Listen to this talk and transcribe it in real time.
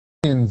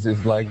friends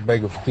is like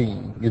bag of tea.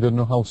 You don't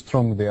know how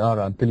strong they are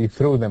until you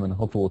throw them in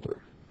hot water.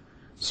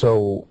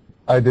 So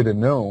I didn't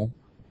know,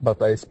 but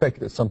I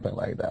expected something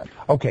like that.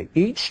 Okay,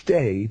 each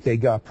day they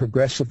got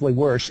progressively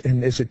worse,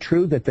 and is it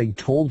true that they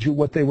told you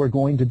what they were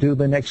going to do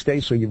the next day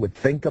so you would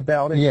think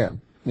about it?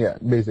 Yeah,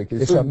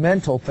 basically. It's a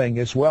mental thing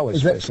as well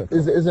as physical.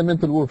 It's a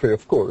mental warfare,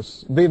 of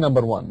course. Day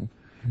number one,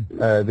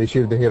 they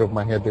shear the hair of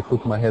my head, they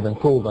put my head in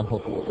cold and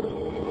hot water.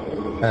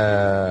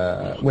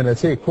 When I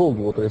say cold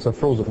water, it's a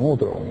frozen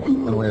water almost.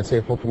 And when I say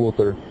hot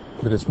water,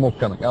 there is smoke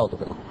coming out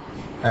of it.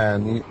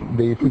 And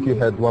they put your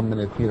head 1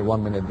 minute here,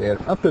 1 minute there.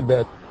 After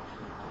that,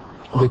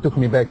 they took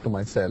me back to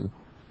my cell.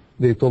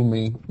 They told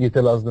me, you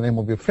tell us the name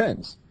of your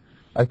friends.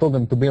 I told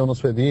them, to be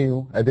honest with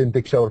you, I didn't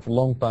take shower for a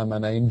long time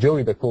and I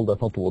enjoy the cold and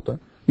hot water.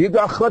 You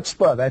got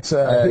chutzpah, that's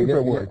a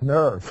Hebrew word,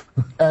 nerve.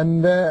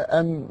 And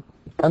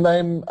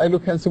I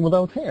look handsome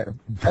without hair.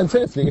 And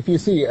seriously, if you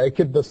see, I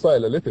keep the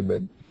style a little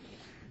bit.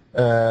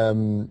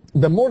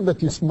 The more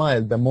that you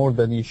smile, the more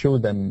that you show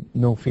them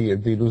no fear,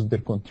 they lose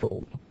their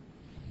control.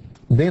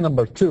 Day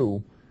number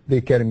two,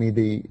 they carry me,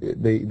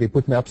 they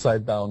put me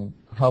upside down.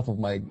 Half of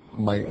my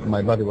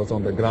body was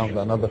on the ground,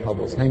 another half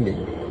was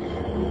hanging.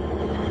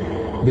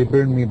 They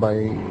burned me by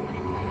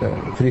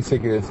 3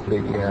 cigarettes,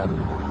 they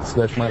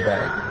slashed my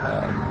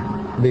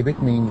back. They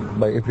beat me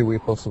by every way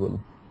possible.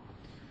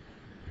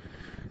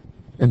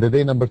 In the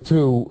day number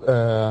two,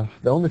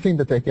 the only thing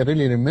that I can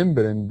really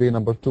remember in day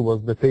number two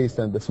was the taste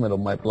and the smell of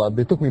my blood.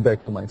 They took me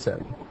back to my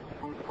cell.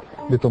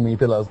 They told me,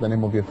 tell us the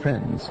name of your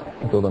friends.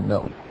 I told them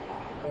no.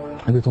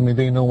 And they told me,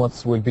 do you know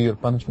what will be your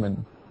punishment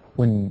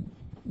when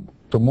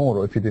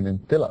tomorrow if you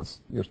didn't tell us?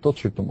 You're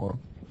tortured tomorrow.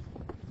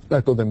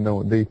 I told them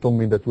no. They told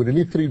me that we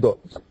release 3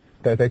 dogs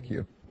to attack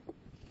you.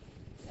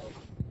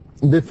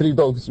 The 3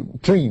 dogs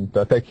trained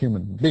to attack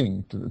human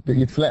beings, to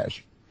eat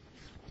flesh.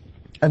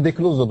 And they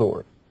close the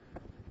door.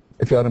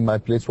 If you are in my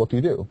place, what do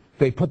you do?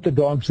 They put the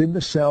dogs in the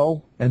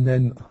cell and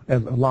then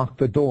lock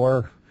the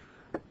door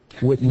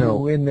with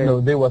you in there?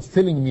 No, they were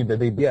telling me the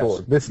day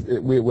before. Yes.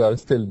 We are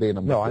still day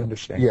number 2. No, I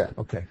understand. Yeah.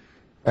 Okay.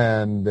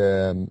 And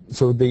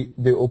so they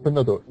opened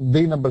the door.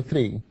 Day number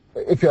 3,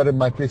 if you are in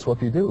my place, what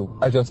do you do?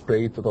 I just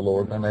prayed to the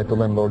Lord and I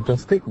told him, Lord,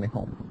 just take me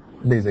home.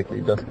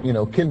 Basically, just,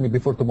 kill me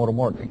before tomorrow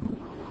morning.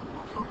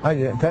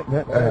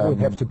 That would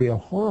have to be a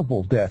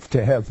horrible death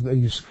to have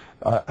these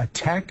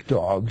attack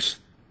dogs.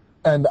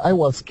 And I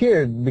was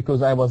scared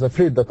because I was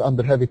afraid that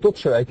under heavy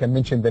torture I can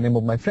mention the name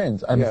of my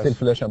friends. I'm still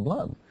flesh and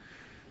blood.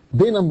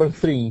 Day number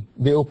 3,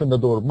 they open the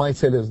door. My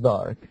cell is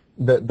dark.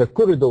 The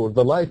corridor,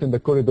 the light in the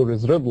corridor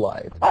is red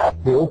light.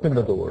 They open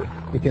the door.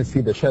 You can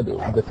see the shadow.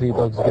 The 3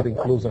 dogs getting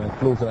closer and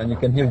closer, and you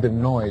can hear their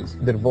noise,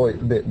 their voice,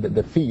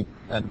 the feet.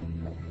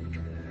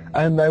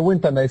 And I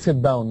went and I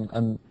sat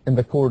down in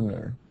the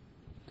corner.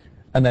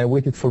 And I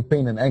waited for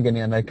pain and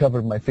agony, and I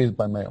covered my face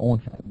by my own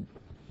hand.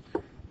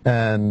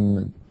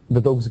 And the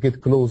dogs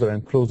get closer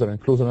and closer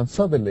and closer, and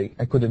suddenly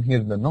I couldn't hear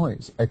the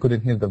noise. I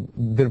couldn't hear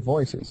their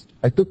voices.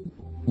 I took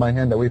my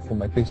hand away from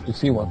my face to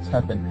see what's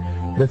happened.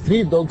 The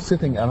 3 dogs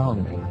sitting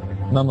around me,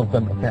 none of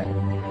them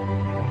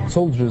attacked.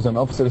 Soldiers and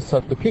officers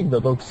start to kick the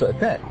dogs to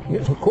attack.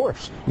 Yes, of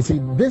course. You see,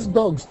 these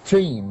dogs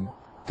train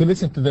to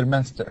listen to their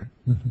master,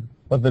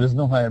 but there is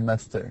no higher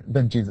master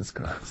than Jesus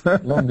Christ.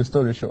 Long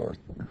story short.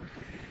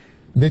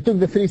 They took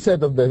the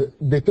set of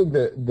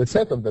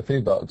the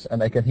 3 dogs,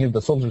 and I can hear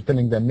the soldiers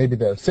telling them maybe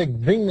they're sick.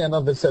 Bring me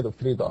another set of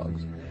 3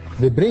 dogs.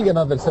 They bring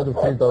another set of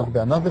 3 dogs.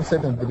 Another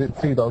set of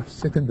 3 dogs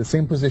sit in the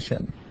same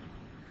position,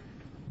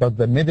 but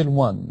the middle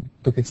one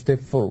took a step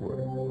forward,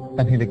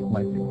 and he licked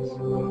my face.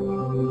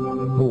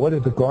 But what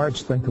did the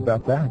guards think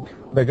about that?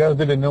 The guards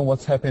didn't know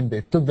what's happened.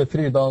 They took the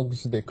 3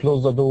 dogs. They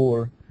closed the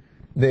door.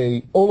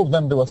 All of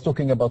them, they was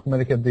talking about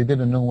miracle. They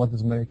didn't know what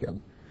is miracle.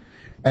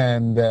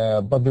 And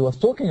but they was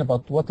talking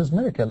about what is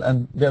miracle,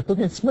 and they are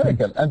talking it's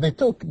miracle. And they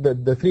took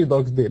the 3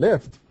 dogs. They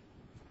left.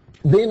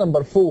 Day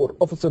number 4,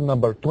 officer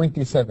number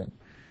 27,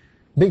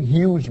 big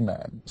huge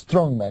man,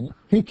 strong man.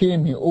 He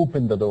came. He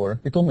opened the door.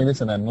 He told me,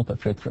 "Listen, I'm not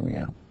afraid from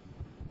you."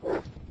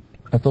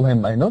 I told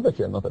him, "I know that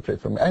you're not afraid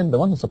from me. I'm the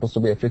one who's supposed to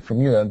be afraid from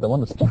you. You're the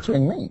one who's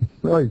torturing me."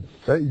 Right.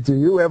 Do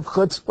you have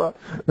chutzpah?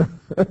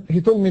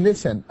 He told me,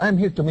 "Listen, I'm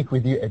here to make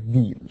with you a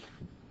deal."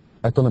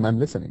 I told him, "I'm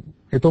listening."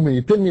 He told me,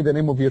 "You tell me the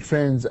name of your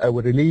friends, I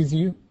will release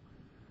you.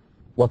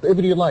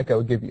 Whatever you like, I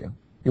will give you.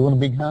 You want a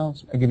big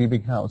house? I give you a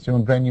big house. You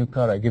want a brand new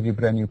car? I give you a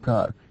brand new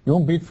car. You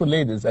want beautiful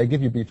ladies? I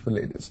give you beautiful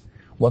ladies.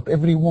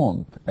 Whatever you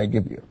want, I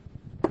give you."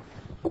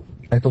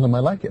 I told him,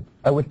 "I like it.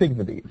 I will take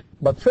the deal.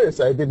 But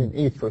first, I didn't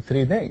eat for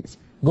 3 days.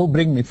 Go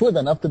bring me food,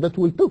 and after that,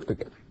 we'll talk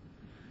together."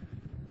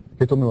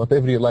 He told me,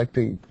 "Whatever you like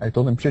to eat." I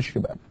told him, "Shish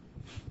kebab."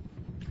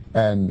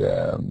 And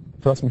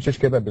trust me, shish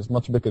kebab is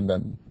much better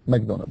than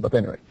McDonald's. But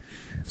anyway,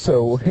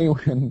 so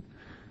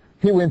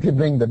he went to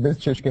bring the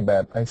best shish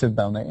kebab. I sat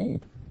down, I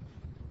ate.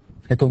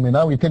 He told me,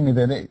 "Now you tell me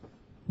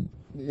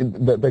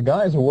the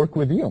guys who work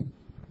with you."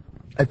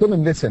 I told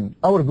him, "Listen,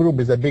 our group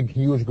is a big,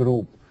 huge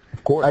group.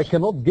 Of course, I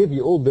cannot give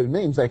you all their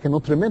names. I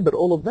cannot remember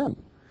all of them.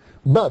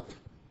 But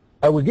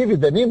I will give you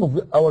the name of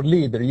our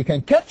leader. You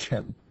can catch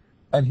him,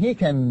 and he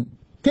can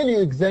tell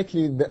you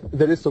exactly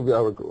the rest of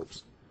our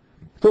groups.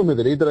 He told me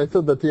the leader. I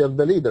thought that you are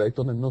the leader. I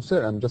told him, no,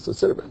 sir, I'm just a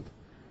servant.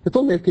 He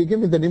told me, okay, give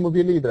me the name of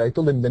your leader. I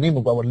told him the name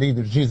of our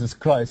leader, Jesus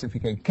Christ. If you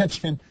can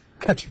catch him,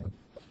 catch him.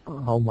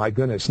 Oh, my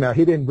goodness. Now,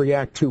 he didn't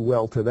react too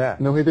well to that.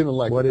 No, he didn't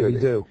like it. What did he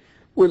do?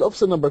 Well,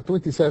 officer number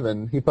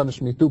 27, he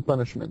punished me 2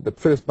 punishments. The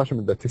first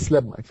punishment that he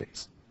slapped my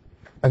face.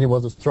 And he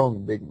was a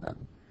strong, big man.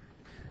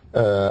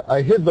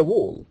 I hit the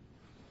wall.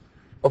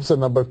 Officer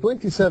number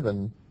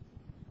 27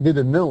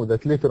 didn't know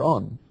that later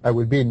on I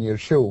would be in your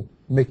show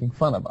making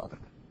fun about it.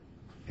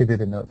 He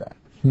didn't know that.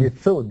 He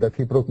thought that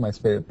he broke my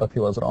spirit, but he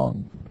was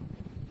wrong.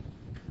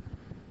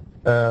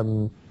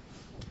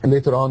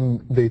 Later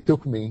on, they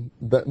took me.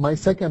 My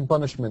second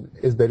punishment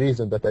is the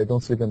reason that I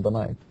don't sleep in the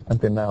night.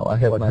 Until now, I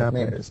have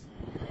nightmares.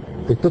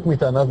 They took me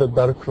to another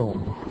dark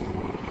room,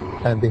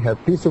 and they had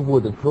a piece of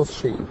wood in close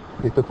shave.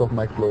 They took off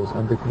my clothes,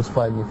 and they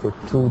crucified me for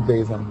 2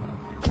 days and a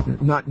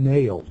half. Not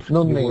nailed.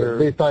 No nailed.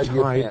 They tied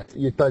your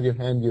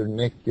hand, your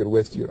neck, your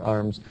waist, your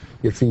arms,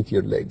 your feet,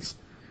 your legs.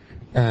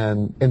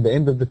 And in the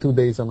end of the 2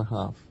 days and a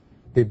half,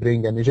 they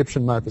bring an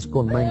Egyptian knife, it's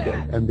called mangle,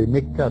 and they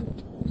make cut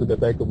to the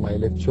back of my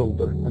left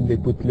shoulder, and they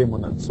put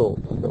lemon and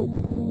salt on the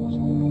open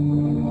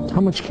wounds.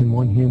 How much can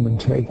one human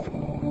take?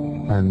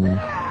 And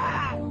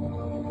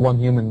one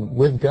human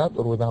with God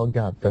or without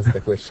God? That's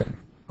the question.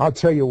 I'll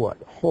tell you what,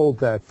 hold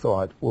that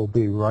thought. We'll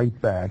be right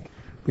back,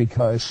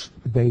 because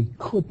they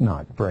could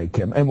not break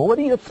him. And what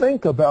do you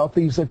think about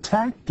these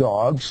attack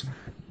dogs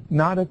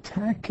not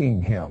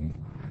attacking him?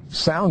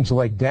 Sounds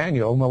like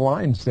Daniel in the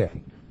lion's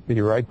den. Be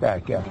right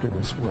back after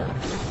this word.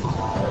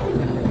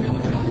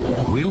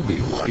 We'll be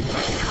right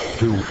back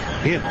to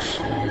It's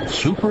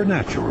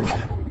Supernatural.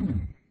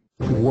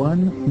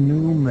 One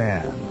new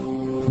man.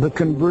 The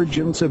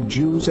convergence of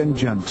Jews and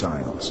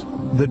Gentiles.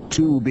 The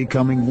two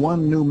becoming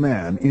one new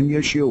man in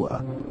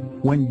Yeshua.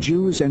 When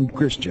Jews and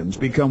Christians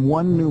become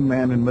one new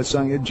man in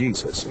Messiah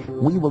Jesus,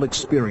 we will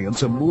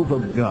experience a move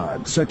of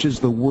God such as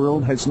the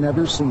world has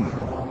never seen.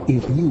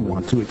 If you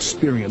want to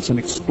experience an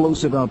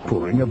explosive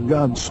outpouring of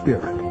God's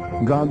Spirit,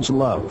 God's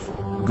love,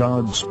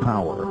 God's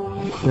power,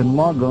 then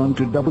log on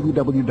to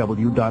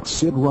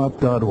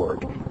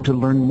www.sidroth.org to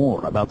learn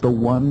more about the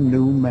one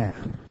new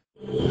man.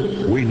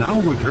 We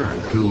now return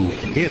to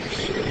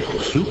It's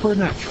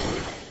Supernatural.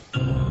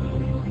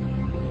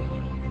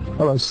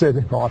 Well, I was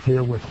sitting off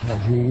here with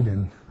Majid,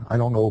 and I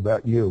don't know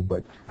about you,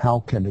 but how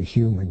can a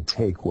human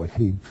take what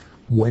he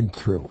went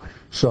through?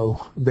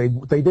 So they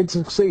did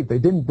succeed. They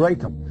didn't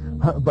break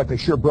him, but they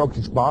sure broke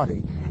his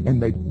body.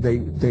 And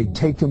they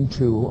take him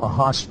to a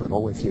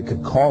hospital, if you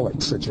could call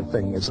it such a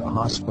thing as a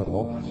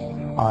hospital.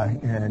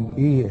 And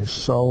he is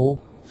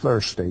so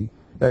thirsty.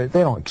 They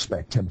don't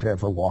expect him to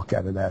ever walk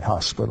out of that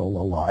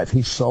hospital alive.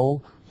 He's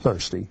so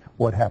thirsty.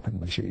 What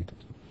happened, Majid?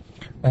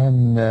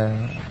 And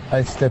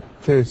I slept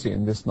thirsty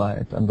in this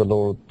night, and the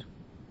Lord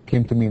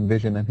came to me in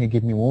vision, and he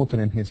gave me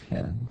water in his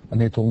hand. And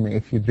he told me,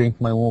 if you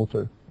drink my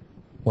water,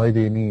 why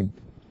do you need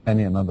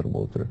any another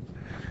water?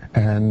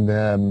 And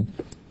I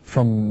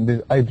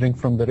drink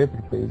from the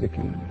river,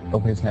 basically,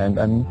 of his hand.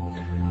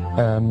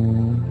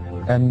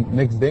 And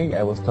next day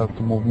I will start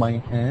to move my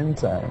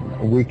hands,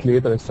 and a week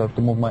later I start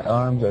to move my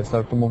arms, I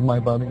start to move my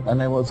body,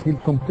 and I was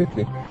healed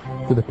completely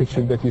to the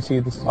picture that you see.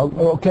 This.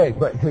 Okay,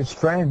 but his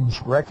friends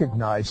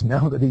recognize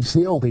now that he's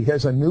healed, he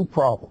has a new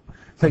problem.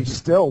 They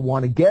still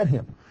want to get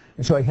him.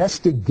 And so he has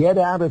to get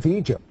out of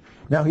Egypt.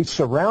 Now he's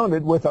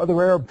surrounded with other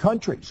Arab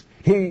countries.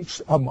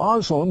 He's a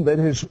Muslim that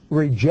has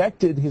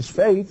rejected his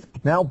faith,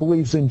 now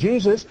believes in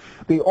Jesus.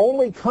 The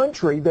only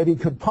country that he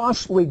could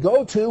possibly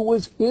go to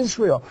was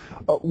Israel.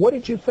 What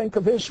did you think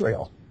of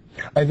Israel?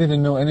 I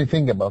didn't know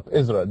anything about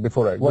Israel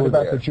before I go there. What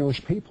about the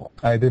Jewish people?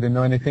 I didn't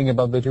know anything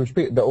about the Jewish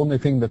people. The only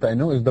thing that I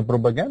know is the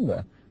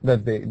propaganda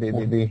that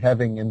they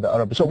having in the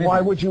Arab community. So why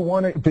would you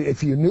want to,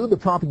 if you knew the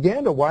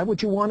propaganda, why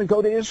would you want to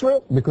go to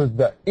Israel? Because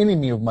the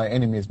enemy of my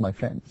enemy is my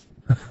friends.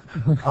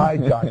 I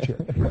got you.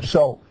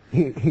 So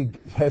he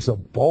has a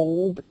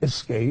bold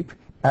escape,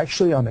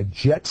 actually on a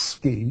jet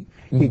ski.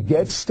 He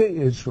gets to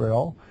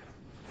Israel,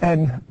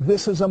 and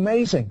this is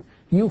amazing.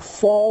 You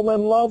fall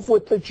in love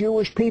with the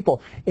Jewish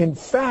people. In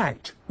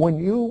fact, when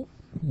you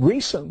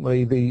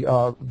recently, the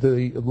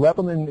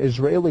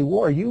Lebanon-Israeli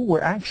war, you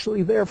were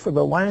actually there for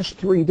the last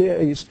 3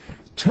 days.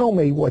 Tell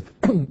me what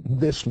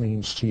this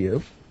means to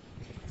you.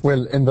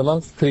 Well, in the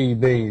last 3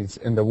 days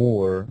in the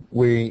war,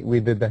 we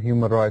did the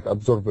human rights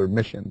observer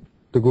mission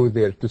to go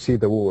there to see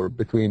the war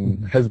between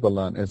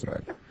Hezbollah and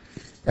Israel.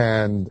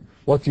 And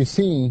what you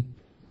see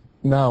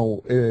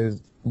now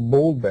is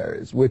ball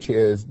bearings, which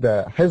is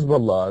the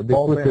Hezbollah. They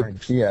ball put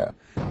bearings.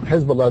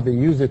 Hezbollah, they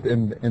use it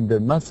in their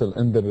muscle,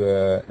 in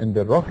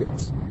their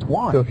rockets.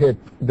 Why? To hit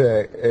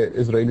the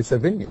Israeli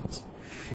civilians.